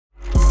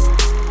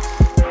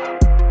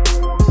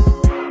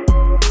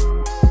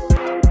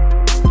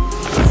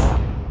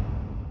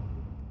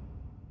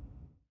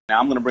Now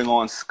I'm going to bring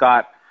on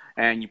Scott,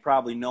 and you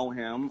probably know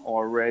him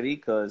already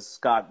because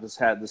Scott just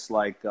had this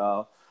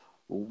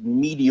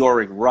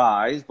meteoric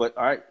rise. But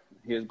all right,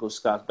 here goes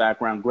Scott's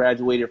background.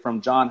 Graduated from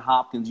Johns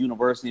Hopkins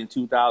University in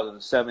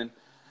 2007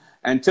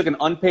 and took an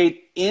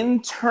unpaid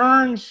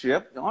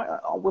internship.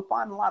 We're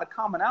finding a lot of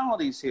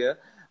commonalities here.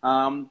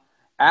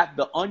 At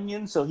the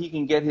Onion, so he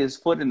can get his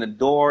foot in the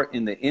door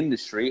in the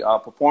industry.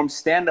 Performed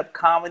stand-up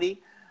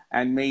comedy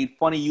and made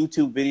funny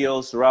YouTube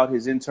videos throughout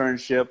his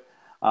internship.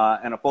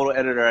 And a photo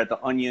editor at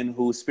The Onion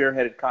who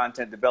spearheaded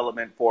content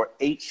development for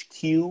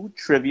HQ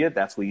Trivia.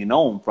 That's where you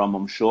know him from,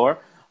 I'm sure.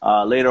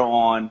 Later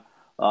on,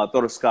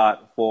 thought of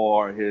Scott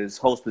for his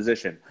host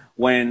position.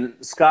 When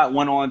Scott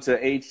went on to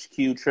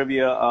HQ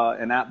Trivia,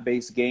 an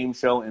app-based game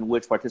show in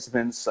which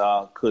participants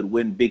could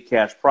win big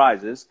cash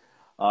prizes,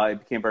 it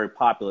became very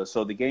popular.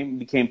 So the game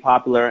became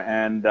popular,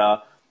 and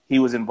he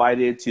was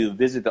invited to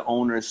visit the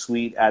owner's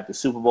suite at the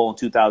Super Bowl in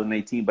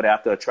 2018, but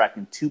after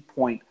attracting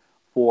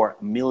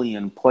 2.4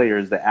 million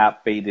players, the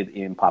app faded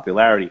in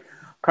popularity.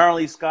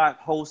 Currently, Scott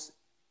hosts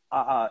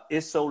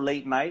Is So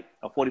Late Night,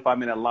 a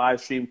 45-minute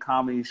live stream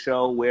comedy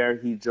show where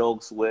he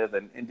jokes with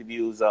and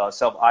interviews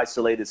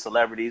self-isolated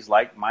celebrities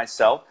like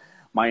myself.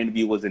 My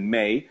interview was in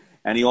May,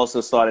 and he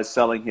also started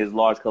selling his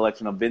large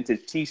collection of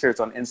vintage T-shirts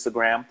on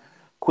Instagram,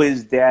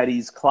 Quiz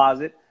Daddy's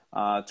Closet,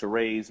 to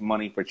raise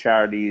money for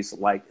charities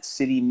like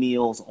City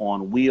Meals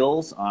on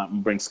Wheels. I'm going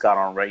to bring Scott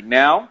on right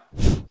now.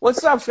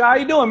 What's up, Scott? How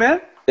you doing, man?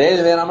 Hey,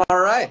 man, I'm all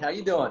right. How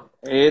you doing?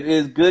 It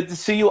is good to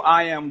see you.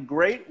 I am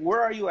great.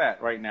 Where are you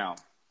at right now?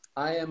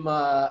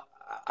 I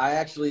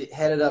actually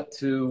headed up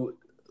to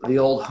the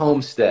old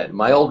homestead.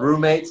 My old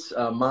roommates,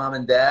 mom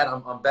and dad,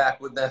 I'm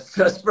back with them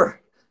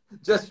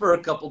just for a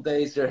couple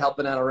days. They're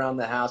helping out around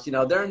the house. You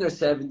know, they're in their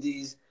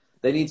 70s.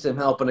 They need some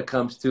help when it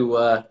comes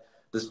to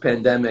this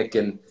pandemic.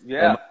 And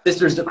my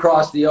sister's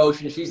across the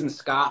ocean. She's in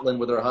Scotland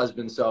with her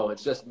husband, so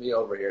it's just me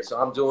over here. So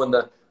I'm doing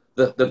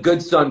the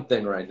good son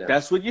thing right now.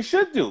 That's what you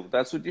should do.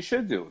 That's what you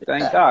should do.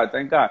 Thank God.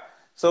 Thank God.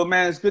 So,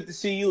 man, it's good to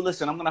see you.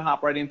 Listen, I'm going to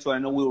hop right into it. I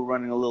know we were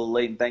running a little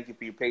late, and thank you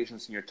for your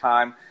patience and your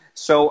time.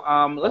 So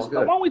why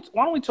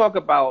don't we talk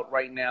about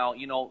right now,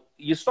 you know,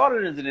 you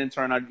started as an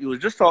intern. You were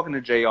just talking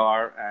to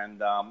JR,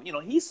 and, you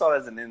know, he started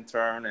as an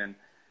intern.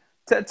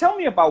 And tell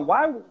me about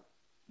why.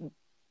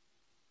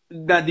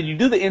 Now, did you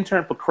do the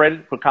intern for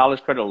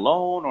college credit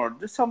alone, or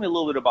just tell me a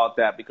little bit about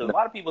that? Because a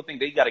lot of people think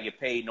they got to get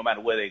paid no matter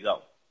where they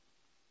go.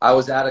 I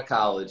was out of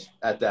college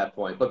at that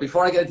point. But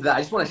before I get into that,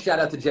 I just want to shout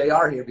out to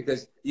JR here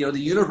because, you know, the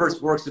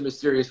universe works in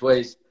mysterious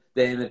ways,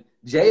 Damon.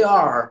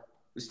 JR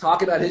was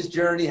talking about his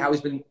journey, how he's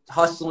been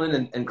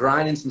hustling and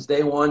grinding since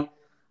day one.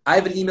 I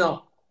have an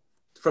email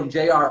from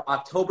JR,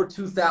 October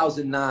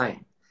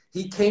 2009.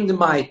 He came to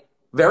my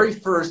very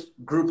first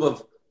group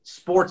of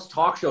sports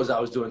talk shows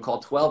I was doing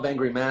called 12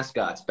 Angry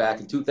Mascots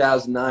back in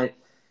 2009.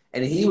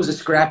 And he was a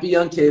scrappy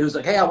young kid who's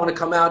like, hey, I want to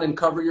come out and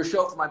cover your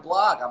show for my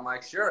blog. I'm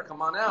like, sure, come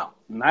on out.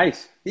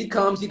 Nice. He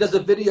comes, he does a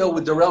video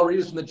with Darrell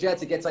Reeves from the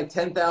Jets. It gets like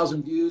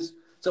 10,000 views.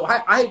 So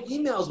I have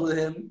emails with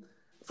him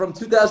from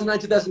 2009,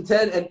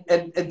 2010.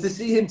 And to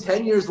see him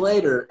 10 years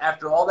later,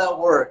 after all that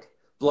work,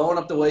 blowing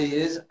up the way he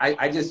is,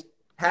 I just,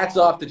 hats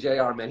off to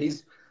JR, man.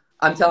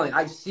 I'm telling you,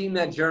 I've seen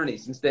that journey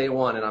since day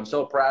one, and I'm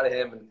so proud of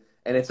him.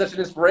 And it's such an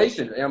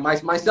inspiration. You know,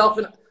 myself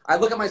and I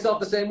look at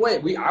myself the same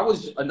way. I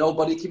was a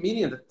nobody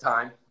comedian at the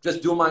time,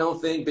 just doing my own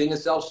thing, being a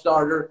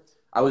self-starter.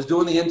 I was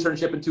doing the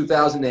internship in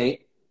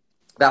 2008.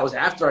 That was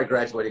after I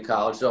graduated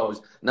college, so I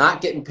was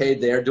not getting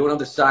paid there, doing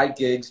other side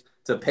gigs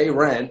to pay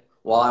rent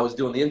while I was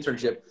doing the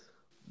internship.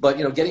 But,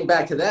 you know, getting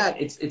back to that,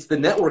 it's the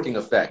networking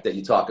effect that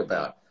you talk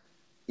about.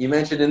 You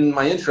mentioned in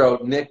my intro,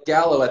 Nick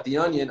Gallo at The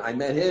Onion. I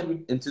met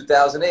him in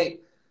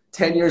 2008.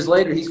 10 years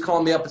later, he's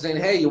calling me up and saying,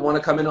 hey, you want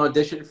to come in and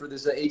audition for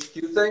this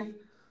HQ thing?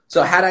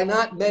 So had I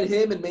not met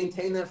him and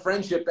maintained that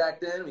friendship back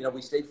then, you know,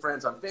 we stayed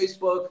friends on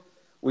Facebook.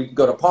 We could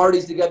go to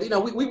parties together. You know,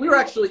 we were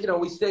actually, you know,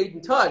 we stayed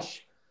in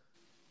touch.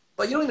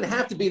 But you don't even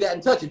have to be that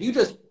in touch. If you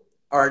just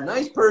are a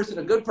nice person,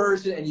 a good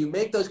person, and you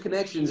make those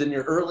connections in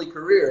your early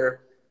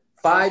career,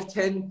 5,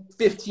 10,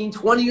 15,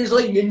 20 years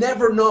later, you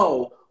never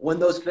know when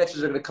those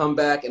connections are going to come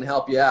back and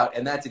help you out.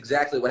 And that's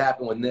exactly what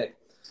happened with Nick.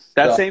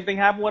 That same thing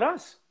happened with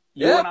us.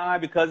 You and I,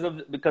 because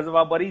of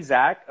our buddy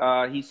Zach,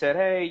 he said,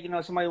 hey, you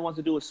know, somebody wants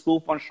to do a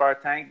spoof on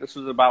Shark Tank. This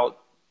was about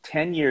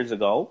 10 years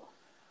ago.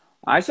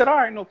 I said, all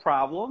right, no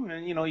problem.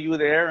 And, you know, you were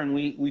there and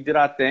we did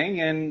our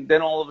thing. And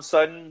then all of a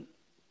sudden,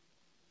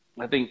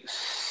 I think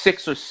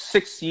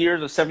 6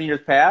 years or 7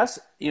 years pass,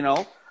 you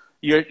know,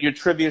 your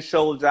trivia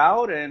shows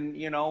out and,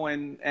 you know,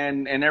 and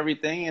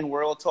everything. And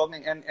we're all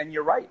talking. And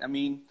you're right. I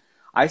mean,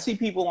 I see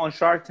people on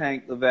Shark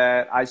Tank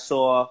that I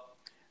saw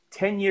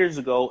 10 years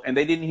ago, and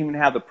they didn't even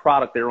have the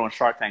product they were on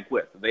Shark Tank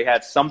with. They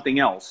had something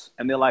else,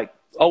 and they're like,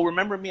 oh,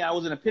 remember me? I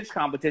was in a pitch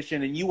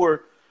competition, and you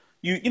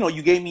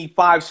gave me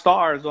 5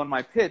 stars on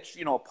my pitch,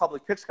 you know, a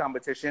public pitch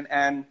competition,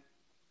 and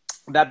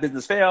that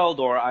business failed,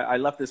 or I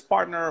left this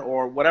partner,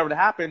 or whatever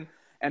happened,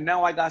 and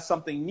now I got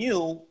something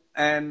new,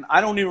 and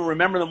I don't even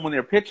remember them when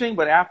they're pitching,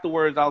 but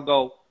afterwards I'll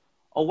go,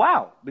 oh,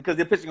 wow, because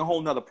they're pitching a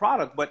whole nother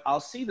product. But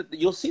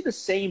you'll see the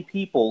same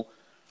people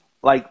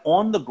like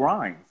on the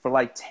grind for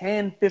like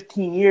 10,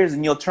 15 years,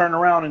 and you'll turn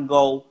around and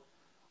go,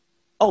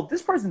 oh,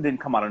 this person didn't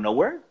come out of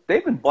nowhere.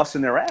 They've been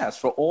busting their ass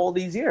for all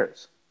these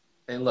years.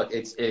 And look,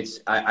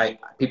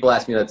 people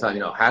ask me all the time,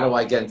 how do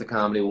I get into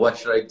comedy? What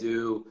should I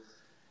do?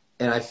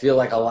 And I feel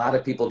like a lot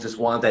of people just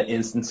want that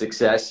instant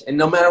success. And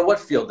no matter what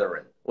field they're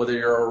in, whether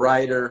you're a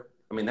writer,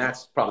 I mean,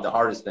 that's probably the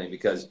hardest thing,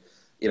 because,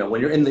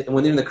 when you're in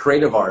the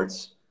creative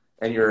arts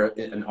and you're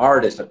an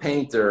artist, a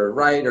painter, a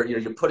writer,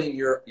 you're putting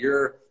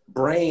your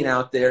brain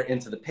out there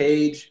into the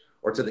page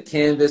or to the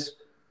canvas.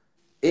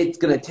 It's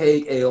going to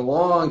take a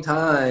long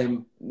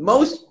time.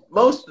 Most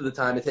of the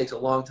time, it takes a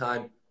long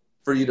time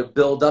for you to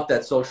build up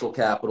that social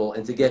capital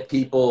and to get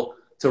people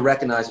to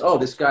recognize, oh,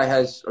 this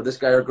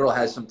guy or girl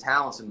has some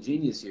talent, some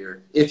genius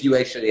here, if you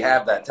actually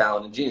have that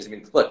talent and genius. I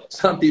mean, look,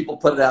 some people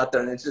put it out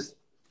there and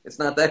it's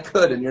not that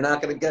good, and you're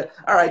not going to get,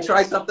 all right,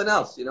 try something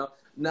else,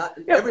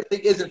 Everything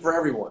isn't for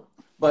everyone.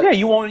 But yeah,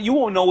 you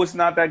won't know it's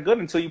not that good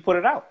until you put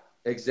it out.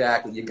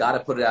 Exactly. You got to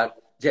put it out.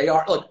 JR,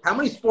 look, how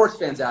many sports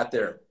fans out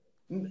there?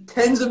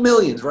 Tens of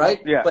millions, right?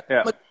 Yeah. But yeah.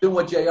 how much doing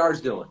what JR's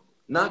doing?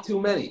 Not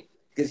too many,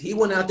 because he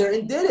went out there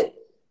and did it.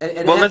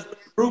 And well, has to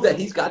prove that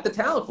he's got the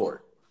talent for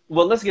it.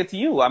 Well, let's get to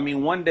you. I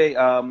mean, one day,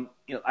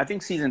 I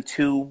think season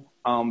 2,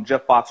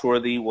 Jeff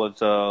Foxworthy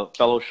was a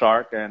fellow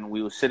shark, and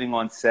we were sitting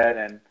on set,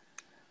 and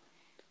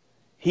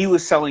he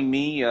was telling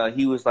me,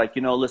 he was like,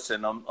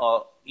 listen,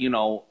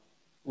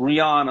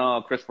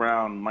 Rihanna, Chris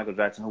Brown, Michael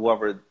Jackson,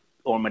 whoever,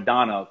 or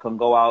Madonna can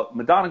go out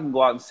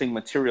and sing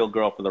Material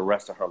Girl for the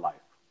rest of her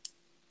life,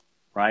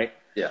 right?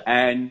 Yeah.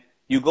 And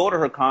you go to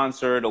her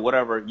concert or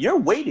whatever, you're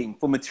waiting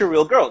for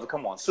Material Girl to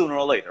come on sooner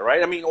or later,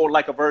 right? I mean, or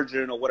Like a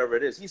Virgin or whatever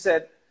it is. He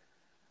said,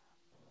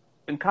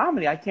 in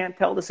comedy, I can't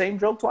tell the same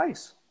joke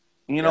twice.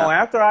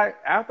 After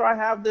I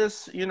have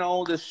this,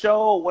 this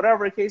show or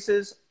whatever the case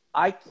is,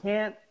 I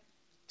can't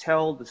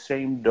tell the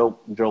same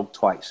joke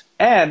twice.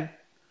 And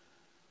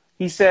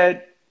he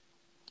said,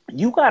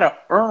 you got to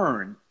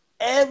earn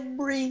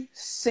every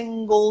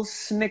single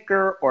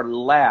snicker or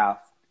laugh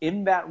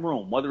in that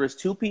room, whether it's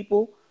 2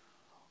 people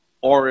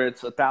or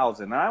it's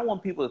 1,000. And I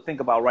want people to think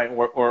about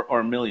or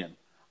 1 million.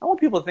 I want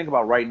people to think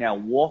about right now,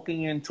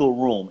 walking into a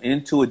room,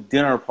 into a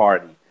dinner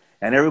party,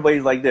 and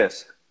everybody's like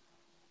this.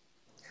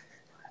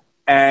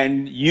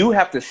 And you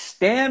have to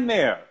stand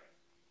there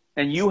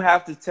and you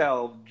have to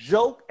tell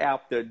joke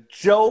after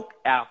joke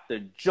after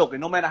joke.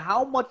 And no matter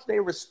how much they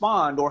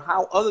respond or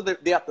how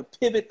they have to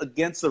pivot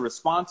against the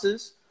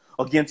responses,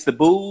 against the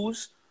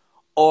boos,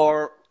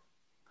 or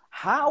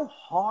how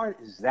hard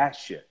is that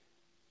shit?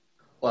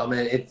 Well,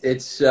 man,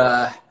 it's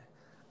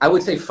I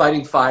would say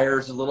fighting fire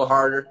is a little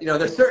harder.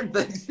 There's certain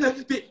things.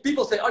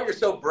 People say, oh, you're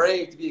so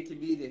brave to be a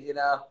comedian,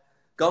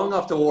 Going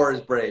off to war is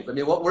brave. I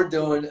mean, what we're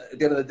doing at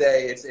the end of the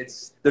day,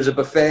 there's a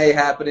buffet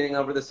happening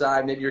over the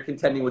side. Maybe you're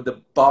contending with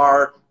the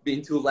bar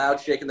being too loud,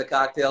 shaking the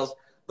cocktails.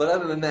 But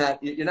other than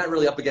that, you're not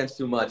really up against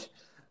too much.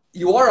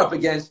 You are up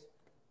against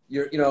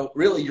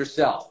really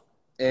yourself.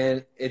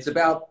 And it's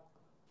about,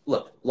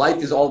 look,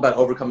 life is all about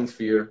overcoming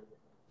fear,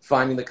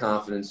 finding the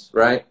confidence,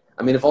 right?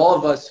 I mean, if all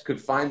of us could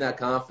find that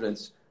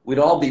confidence, we'd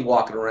all be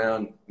walking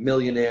around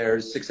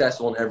millionaires,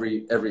 successful in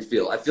every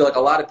field. I feel like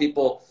a lot of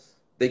people,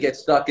 they get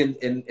stuck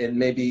in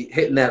maybe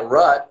hitting that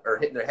rut or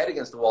hitting their head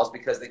against the walls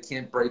because they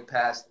can't break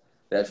past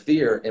that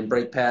fear and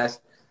break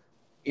past,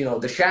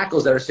 the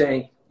shackles that are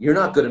saying, you're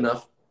not good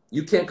enough.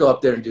 You can't go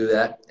up there and do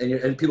that.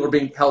 And people are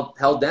being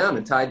held down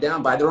and tied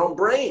down by their own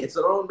brain. It's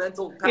their own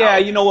mental power. Yeah,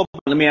 you know what?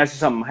 Let me ask you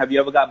something. Have you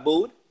ever got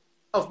booed?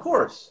 Of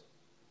course.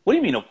 What do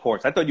you mean, of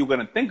course? I thought you were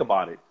going to think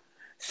about it.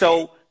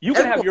 So you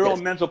can have your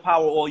own mental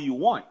power all you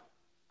want.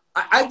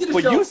 I did a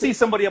show. But you see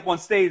somebody up on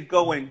stage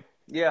going,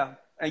 yeah,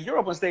 and you're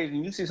up on stage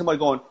and you see somebody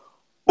going,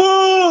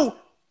 boo,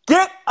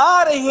 get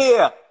out of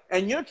here.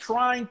 And you're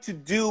trying to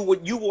do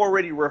what you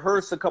already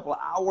rehearsed a couple of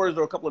hours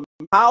or a couple of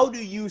minutes. How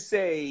do you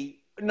say,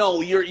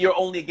 no, you're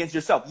only against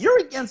yourself? You're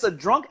against a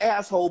drunk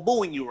asshole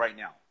booing you right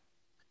now.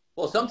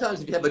 Well,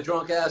 sometimes if you have a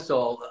drunk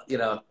asshole,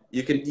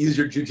 you can use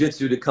your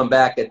jujitsu to come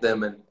back at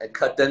them and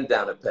cut them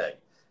down a peg.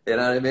 You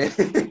know what I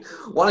mean?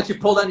 Why don't you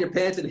pull down your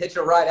pants and hitch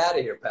a ride out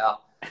of here,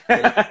 pal?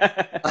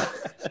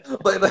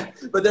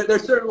 But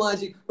there's certain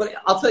lines. But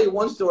I'll tell you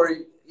one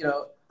story.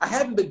 I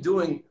haven't been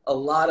doing a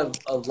lot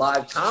of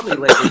live comedy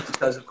lately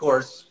because, of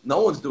course,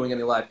 no one's doing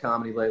any live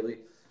comedy lately.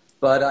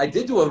 But I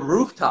did do a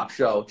rooftop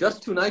show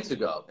just 2 nights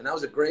ago, and that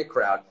was a great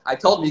crowd. I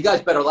told them, you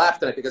guys better laugh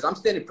tonight because I'm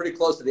standing pretty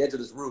close to the edge of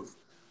this roof.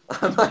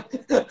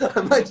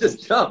 I might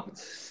just jump.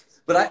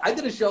 But I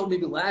did a show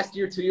maybe last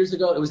year, 2 years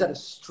ago. It was at a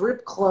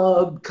strip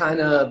club,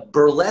 kind of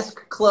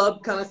burlesque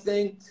club kind of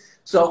thing.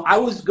 So I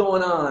was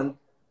going on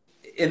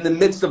in the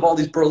midst of all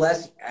these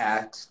burlesque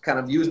acts, kind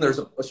of there's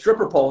a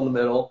stripper pole in the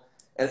middle.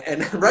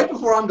 And right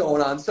before I'm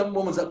going on, some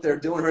woman's up there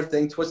doing her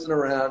thing, twisting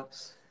around.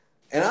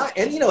 And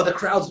the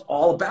crowd's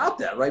all about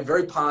that, right?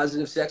 Very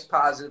positive, sex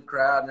positive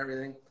crowd and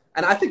everything.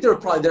 And I think they were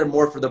probably there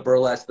more for the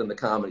burlesque than the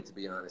comedy, to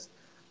be honest.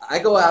 I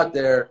go out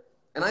there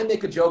and I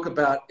make a joke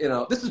about,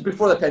 this is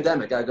before the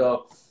pandemic. I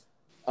go,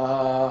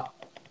 Uh,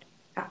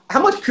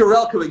 how much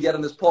Purell can we get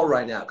on this poll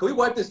right now? Can we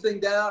wipe this thing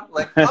down?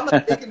 Like, I'm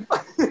not making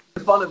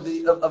fun of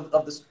the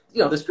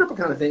the stripper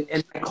kind of thing.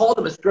 And I called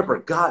them a stripper.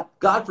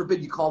 God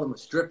forbid you call them a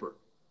stripper.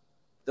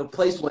 The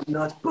place went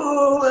nuts.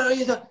 Boo!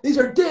 These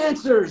are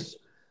dancers.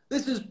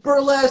 This is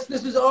burlesque.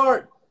 This is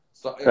art.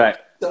 So, Right.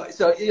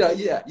 So yeah,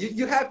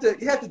 you have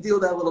to deal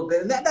with that a little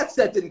bit. And that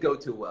set didn't go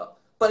too well.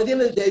 But at the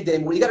end of the day,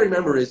 Dave, what you got to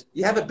remember is,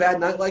 you have a bad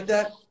night like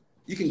that,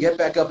 you can get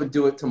back up and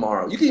do it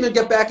tomorrow. You can even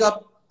get back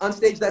up on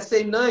stage that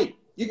same night.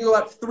 You can go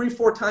out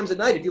 3-4 times a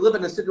night. If you live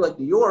in a city like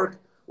New York,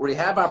 where you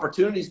have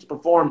opportunities to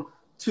perform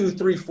 2,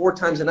 3, 4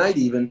 times a night,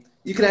 even,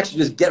 you can actually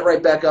just get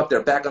right back up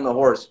there, back on the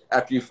horse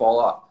after you fall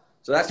off.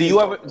 So that's. Do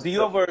you ever?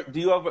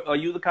 Are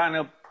you the kind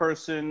of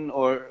person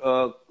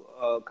or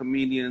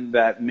comedian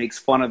that makes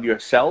fun of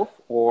yourself,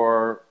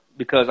 or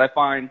because I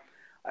find,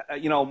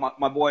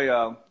 my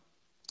boy,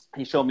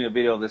 he showed me a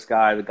video of this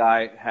guy. The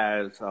guy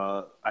has,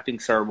 I think,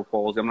 cerebral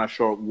palsy. I'm not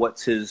sure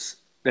what's his.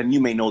 And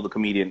you may know the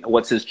comedian.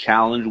 What's his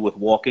challenge with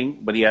walking?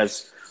 But he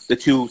has the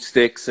 2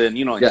 sticks, and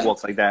he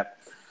walks like that.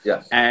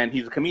 Yeah. And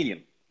he's a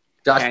comedian.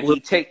 Josh and Blue.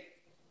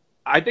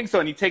 I think so.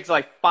 And he takes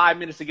like 5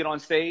 minutes to get on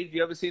stage.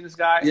 You ever seen this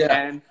guy? Yeah.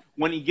 And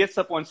when he gets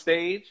up on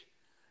stage,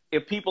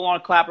 if people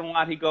aren't clapping a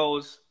lot, he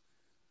goes,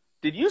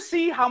 "Did you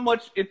see how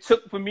much it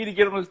took for me to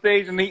get on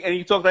stage?" And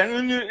he talks like,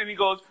 and he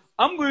goes,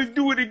 "I'm going to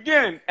do it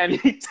again." And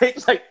he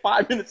takes like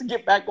 5 minutes to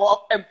get back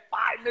off and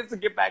 5 minutes to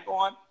get back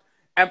on.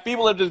 And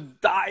people are just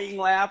dying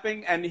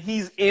laughing, and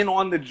he's in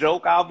on the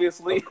joke,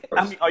 obviously.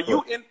 I mean,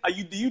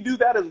 do you do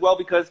that as well?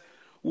 Because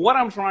what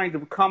I'm trying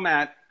to come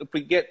at,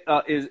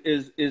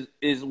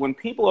 is when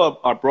people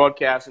are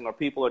broadcasting or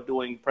people are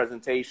doing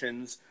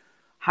presentations,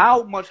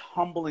 how much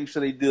humbling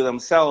should they do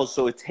themselves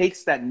so it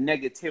takes that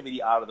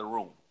negativity out of the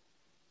room?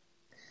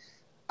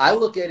 I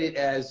look at it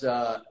as,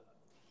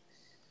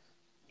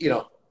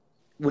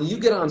 when you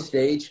get on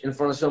stage in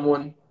front of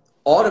someone,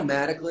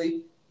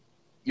 automatically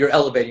you're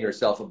elevating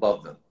yourself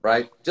above them,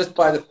 right? Just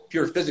by the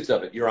pure physics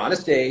of it. You're on a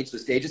stage, the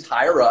stage is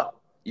higher up,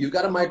 you've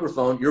got a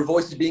microphone, your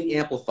voice is being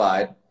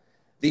amplified.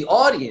 The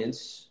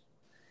audience,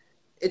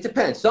 it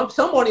depends. Some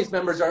audience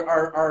members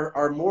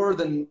are more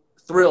than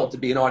thrilled to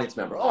be an audience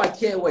member. Oh, I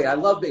can't wait, I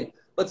love being.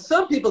 But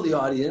some people in the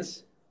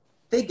audience,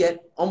 they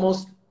get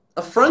almost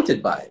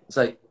affronted by it. It's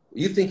like,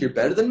 you think you're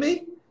better than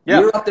me? Yeah.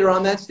 You're up there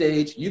on that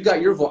stage, you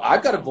got your voice,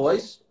 I've got a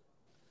voice.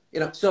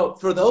 So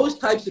for those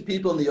types of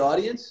people in the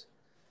audience,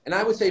 and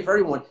I would say for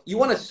everyone, you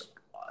want to.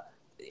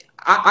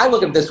 I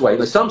look at it this way.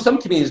 Some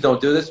comedians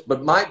don't do this,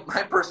 but my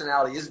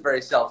personality is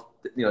very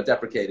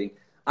deprecating.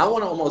 I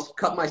want to almost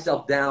cut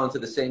myself down to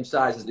the same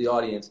size as the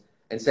audience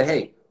and say,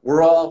 hey,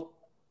 we're all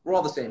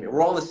the same here.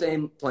 We're all on the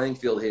same playing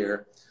field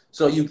here.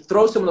 So you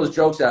throw some of those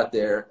jokes out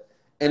there,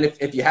 and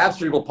if you have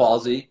cerebral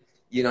palsy,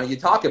 you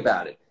talk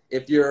about it.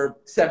 If you're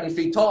 7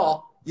 feet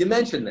tall, you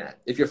mention that.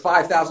 If you're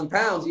 5,000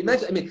 pounds, you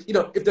mention. I mean,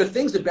 if there are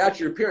things about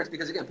your appearance,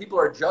 because again, people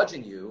are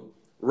judging you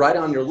right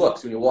on your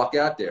looks when you walk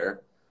out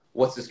there.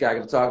 What's this guy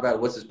going to talk about?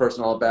 What's this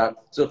person all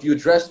about? So if you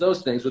address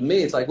those things with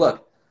me, it's like,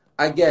 look,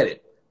 I get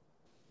it.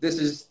 This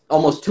is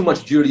almost too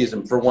much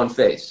Judaism for one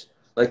face.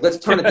 Like, let's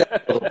turn it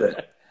down a little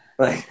bit.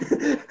 Right?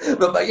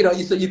 but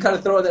so you kind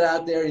of throw that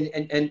out there, and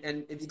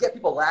if you get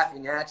people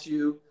laughing at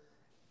you,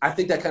 I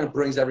think that kind of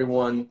brings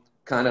everyone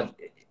kind of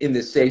in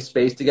this safe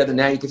space together.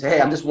 Now you can say,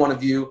 hey, I'm just one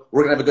of you.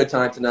 We're going to have a good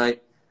time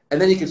tonight. And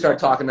then you can start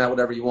talking about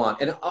whatever you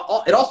want. And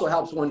it also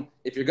helps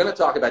if you're going to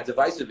talk about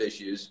divisive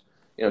issues,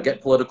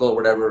 get political or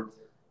whatever,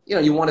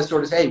 you want to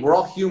sort of say, hey, we're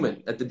all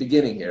human at the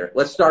beginning here.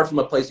 Let's start from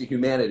a place of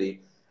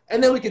humanity.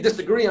 And then we can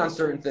disagree on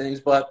certain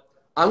things, but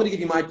I'm going to give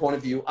you my point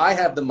of view. I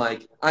have the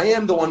mic. I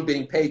am the one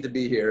being paid to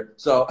be here.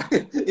 So,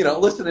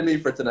 listen to me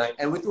for tonight.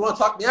 And if you want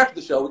to talk to me after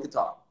the show, we can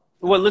talk.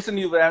 Well, listen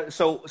to you.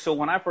 So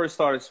when I first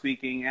started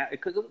speaking,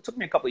 because it took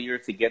me a couple of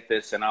years to get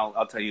this, and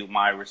I'll tell you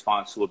my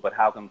response to it, but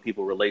how can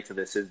people relate to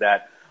this is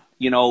that,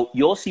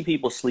 you'll see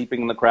people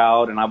sleeping in the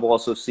crowd, and I've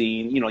also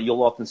seen,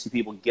 you'll often see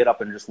people get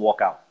up and just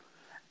walk out.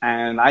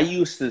 And I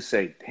used to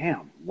say,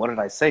 damn, what did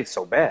I say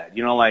so bad?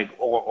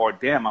 Or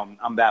damn,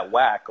 I'm that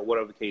whack, or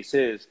whatever the case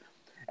is.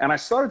 And I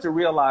started to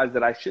realize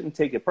that I shouldn't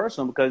take it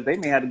personal, because they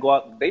may have to go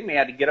out, they may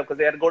have to get up because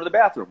they had to go to the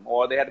bathroom,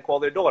 or they had to call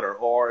their daughter,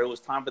 or it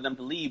was time for them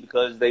to leave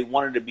because they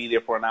wanted to be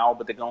there for an hour,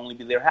 but they can only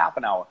be there half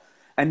an hour.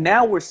 And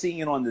now we're seeing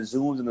it on the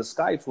Zooms and the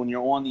Skypes when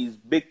you're on these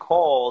big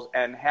calls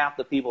and half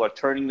the people are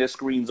turning their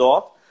screens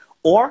off,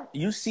 or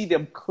you see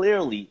them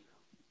clearly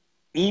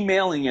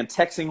emailing and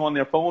texting on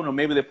their phone, or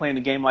maybe they're playing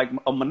a game like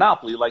a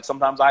Monopoly, like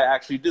sometimes I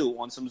actually do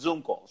on some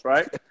Zoom calls,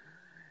 right?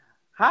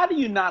 How do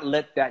you not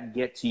let that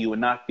get to you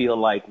and not feel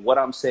like what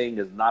I'm saying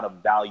is not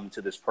of value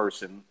to this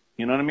person?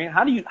 You know what I mean?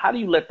 How do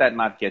you let that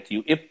not get to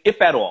you,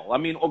 if at all? I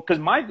mean, because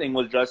my thing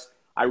was just,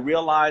 I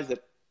realized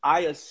that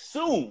I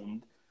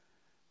assumed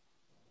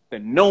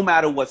that no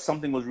matter what,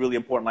 something was really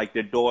important, like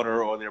their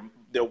daughter or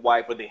their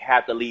wife, or they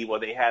had to leave, or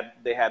they had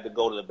to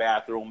go to the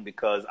bathroom,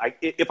 because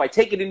if I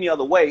take it any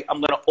other way,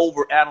 I'm going to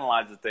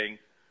overanalyze the thing,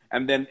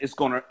 and then it's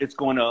going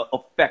to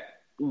affect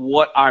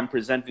what I'm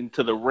presenting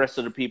to the rest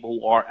of the people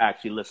who are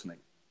actually listening.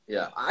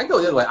 Yeah, I go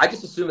the other way. I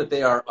just assume that they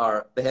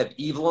have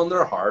evil in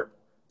their heart.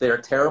 They are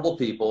terrible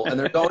people, and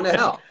they're going to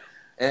hell,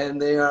 and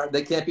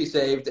they can't be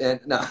saved. And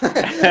no,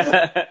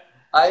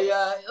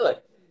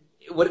 look,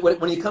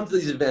 when you come to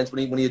these events,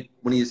 when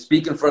you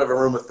speak in front of a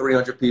room of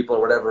 300 people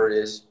or whatever it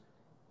is,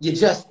 you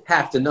just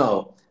have to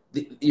know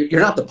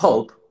you're not the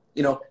Pope.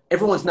 You know,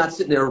 everyone's not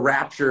sitting there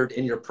raptured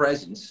in your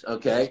presence.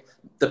 Okay,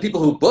 the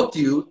people who booked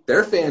you,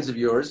 they're fans of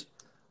yours.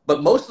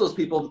 But most of those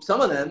people,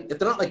 some of them, if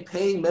they're not like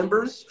paying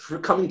members for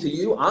coming to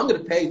you, I'm going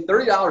to pay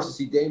 $30 to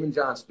see Damon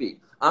John speak.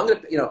 I'm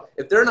going to,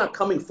 if they're not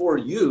coming for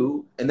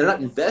you and they're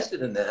not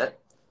invested in that,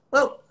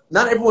 well,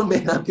 not everyone may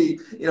not be,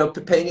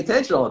 paying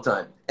attention all the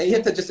time. And you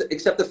have to just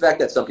accept the fact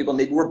that some people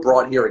maybe were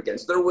brought here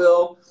against their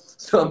will.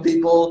 Some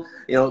people,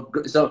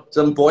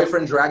 some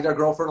boyfriend dragged their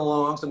girlfriend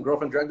along, some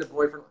girlfriend dragged their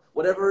boyfriend,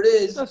 whatever it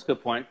is. That's a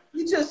good point.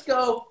 You just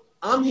go,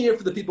 I'm here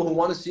for the people who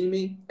want to see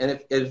me. And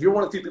if you're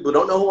one of the people who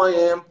don't know who I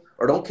am,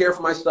 or don't care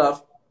for my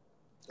stuff,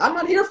 I'm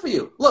not here for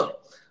you.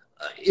 Look,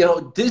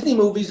 Disney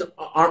movies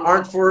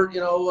aren't for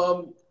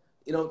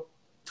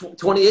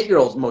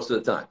 28-year-olds most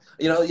of the time.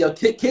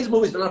 Kids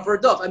movies are not for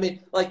adults. I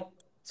mean, like,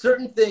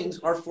 certain things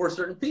are for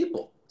certain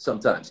people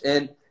sometimes,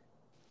 and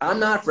I'm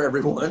not for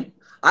everyone.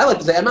 I like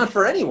to say I'm not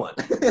for anyone.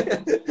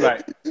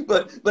 Right.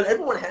 But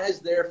everyone has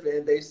their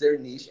fan base, their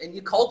niche, and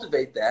you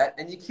cultivate that,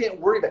 and you can't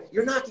worry about it.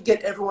 You're not going to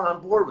get everyone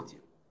on board with you.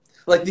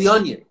 Like The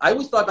Onion. I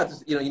always thought about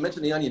this. You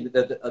mentioned The Onion,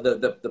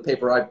 the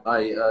paper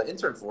I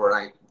interned for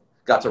and I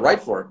got to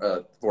write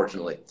for,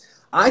 fortunately.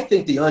 I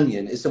think The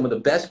Onion is some of the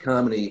best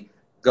comedy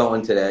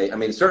going today. I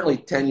mean, certainly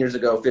 10 years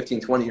ago, 15,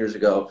 20 years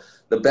ago,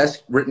 the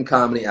best written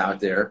comedy out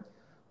there.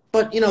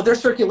 But, their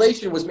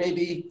circulation was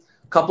maybe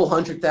a couple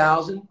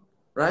 100,000,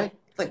 right?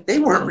 Like, they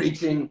weren't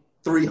reaching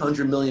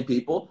 300 million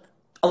people.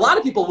 A lot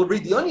of people would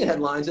read The Onion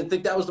headlines and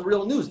think that was the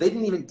real news. They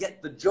didn't even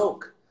get the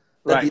joke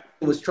that The Onion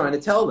was trying to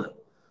tell them.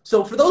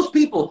 So for those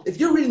people, if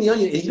you're reading The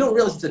Onion and you don't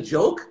realize it's a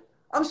joke,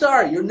 I'm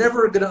sorry, you're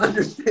never going to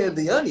understand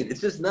The Onion. It's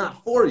just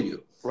not for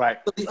you.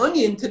 Right. But The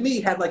Onion, to me,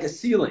 had like a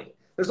ceiling.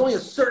 There's only a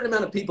certain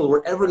amount of people who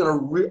are ever going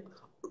to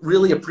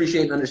really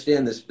appreciate and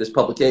understand this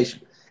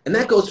publication. And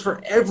that goes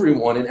for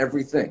everyone and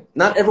everything.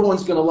 Not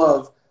everyone's going to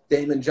love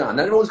Damon John.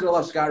 Not everyone's going to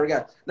love Scott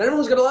Rogowsky. Not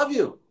everyone's going to love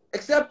you.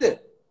 Accept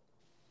it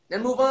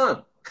and move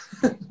on.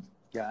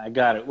 Yeah, I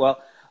got it.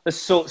 Well,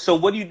 so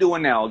what are you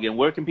doing now again?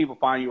 Where can people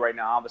find you right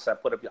now? Obviously, I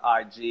put up your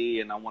IG,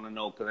 and I want to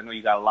know, because I know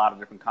you got a lot of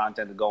different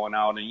content going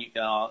out. And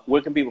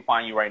where can people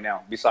find you right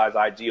now besides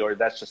IG, or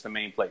that's just the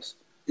main place?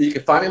 You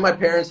can find me at my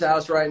parents'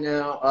 house right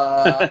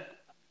now.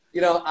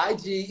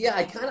 IG.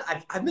 Yeah,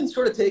 I've been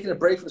sort of taking a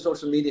break from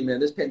social media, man.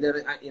 This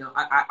pandemic,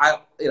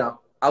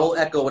 I will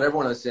echo what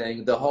everyone is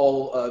saying. The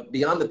whole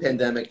beyond the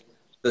pandemic,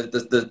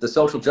 the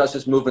social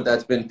justice movement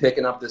that's been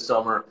picking up this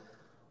summer.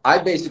 I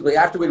basically,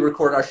 after we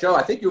recorded our show,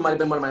 I think you might have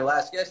been one of my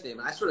last guests,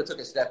 Damon. I sort of took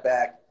a step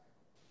back.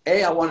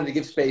 I wanted to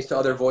give space to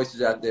other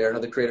voices out there and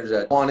other creators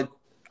that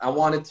I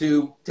wanted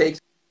to take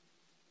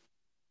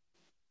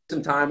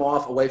some time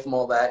off away from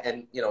all that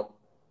and,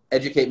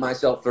 educate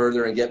myself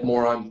further and get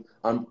more on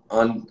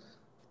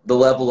the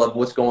level of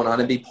what's going on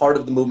and be part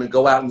of the movement,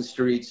 go out in the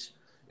streets,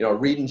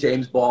 reading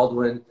James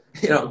Baldwin,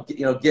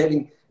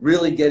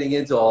 really getting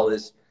into all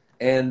this.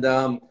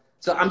 And,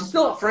 so I'm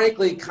still,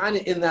 frankly, kind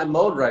of in that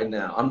mode right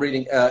now. I'm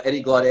reading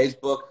Eddie Glaudet's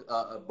book,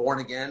 Born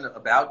Again,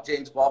 about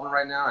James Baldwin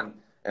right now.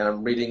 And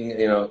I'm reading,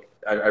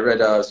 I read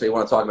So You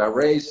Want to Talk About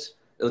Race,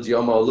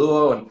 Ilgiomo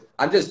Oluo. And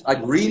I'm just like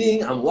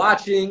reading, I'm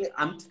watching.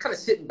 I'm kind of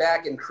sitting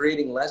back and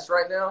creating less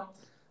right now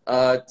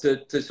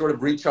to sort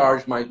of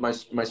recharge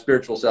my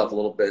spiritual self a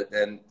little bit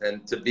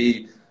and to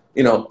be,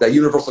 that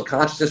universal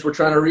consciousness we're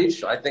trying to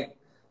reach. I think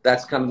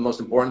that's kind of the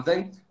most important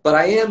thing. But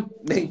I am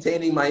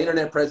maintaining my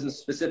internet presence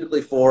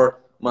specifically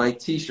for my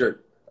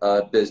T-shirt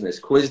business,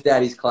 Quiz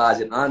Daddy's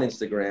Closet on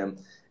Instagram.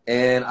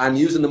 And I'm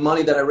using the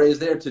money that I raised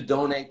there to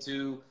donate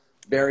to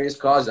various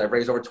causes. I've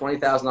raised over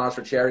 $20,000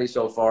 for charity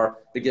so far.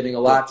 Been giving a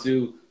lot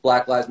to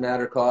Black Lives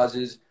Matter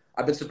causes.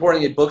 I've been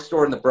supporting a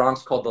bookstore in the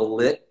Bronx called The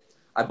Lit.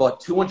 I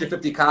bought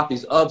 250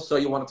 copies of So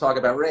You Want to Talk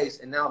About Race,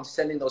 and now I'm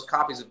sending those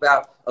copies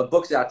of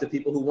books out to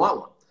people who want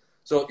one.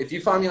 So if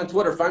you find me on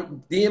Twitter,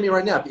 DM me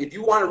right now. If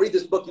you want to read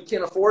this book, you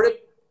can't afford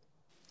it,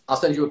 I'll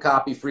send you a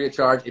copy free of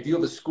charge. If you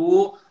have a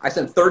school, I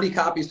send 30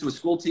 copies to a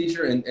school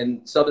teacher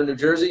in southern New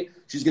Jersey.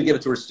 She's going to give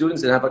it to her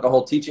students and have like a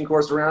whole teaching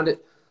course around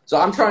it. So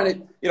I'm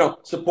trying to,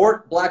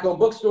 support Black-owned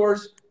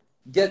bookstores,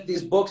 get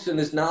these books and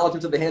this knowledge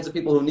into the hands of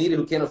people who need it,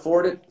 who can't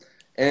afford it.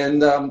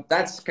 And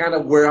that's kind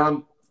of where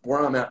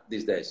I'm at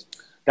these days.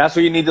 That's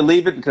where you need to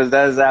leave it, because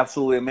that is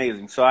absolutely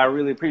amazing. So I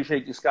really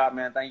appreciate you, Scott,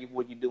 man. Thank you for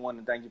what you're doing,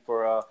 and thank you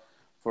for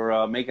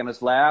making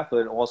us laugh,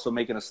 but also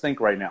making us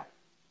think right now.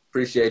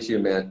 Appreciate you,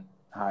 man.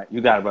 All right.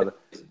 You got it, brother.